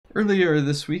Earlier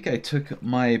this week, I took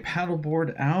my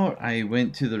paddleboard out. I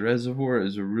went to the reservoir. It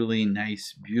was a really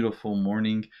nice, beautiful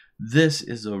morning. This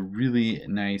is a really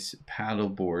nice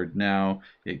paddleboard. Now,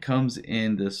 it comes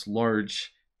in this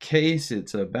large case.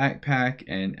 It's a backpack,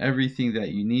 and everything that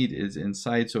you need is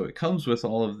inside. So it comes with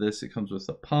all of this. It comes with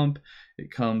a pump.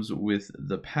 It comes with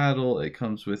the paddle. It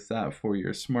comes with that for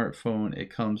your smartphone.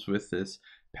 It comes with this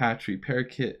patch repair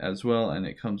kit as well, and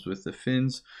it comes with the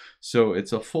fins. So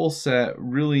it's a full set,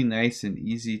 really nice and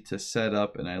easy to set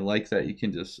up, and I like that you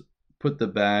can just put the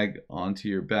bag onto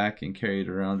your back and carry it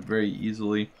around very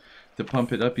easily. To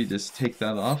pump it up, you just take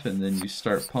that off and then you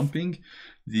start pumping.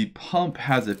 The pump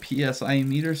has a PSI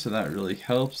meter, so that really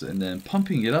helps. And then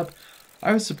pumping it up,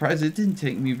 I was surprised it didn't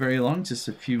take me very long, just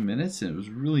a few minutes, and it was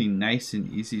really nice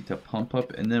and easy to pump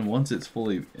up. And then once it's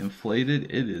fully inflated,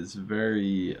 it is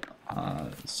very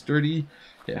sturdy.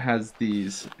 It has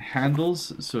these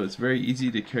handles, so it's very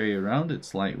easy to carry around.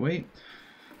 It's lightweight.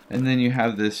 And then you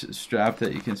have this strap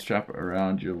that you can strap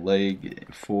around your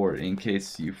leg for in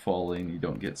case you fall in, you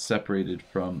don't get separated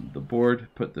from the board.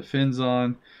 Put the fins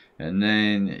on, and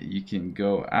then you can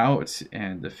go out,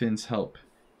 and the fins help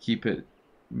keep it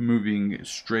moving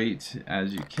straight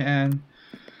as you can.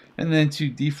 And then to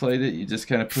deflate it, you just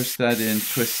kind of push that in,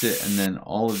 twist it, and then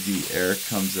all of the air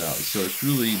comes out. So it's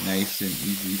really nice and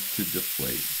easy to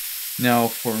deflate. Now,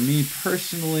 for me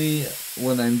personally,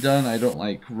 when I'm done, I don't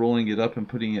like rolling it up and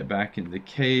putting it back in the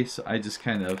case. I just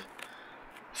kind of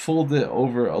fold it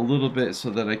over a little bit so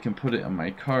that I can put it in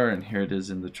my car, and here it is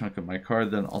in the trunk of my car.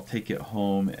 Then I'll take it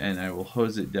home and I will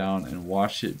hose it down and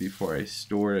wash it before I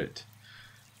store it,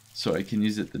 so I can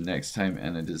use it the next time,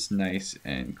 and it is nice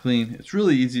and clean. It's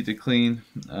really easy to clean,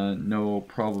 no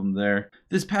problem there.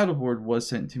 This paddleboard was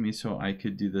sent to me so I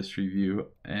could do this review,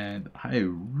 and I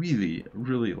really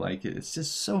like it. It's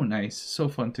just so nice, so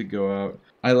fun to go out.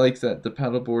 I like that the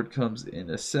paddleboard comes in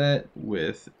a set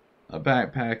with a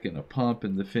backpack and a pump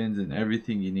and the fins and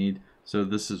everything you need. So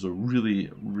this is a really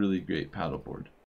great paddleboard.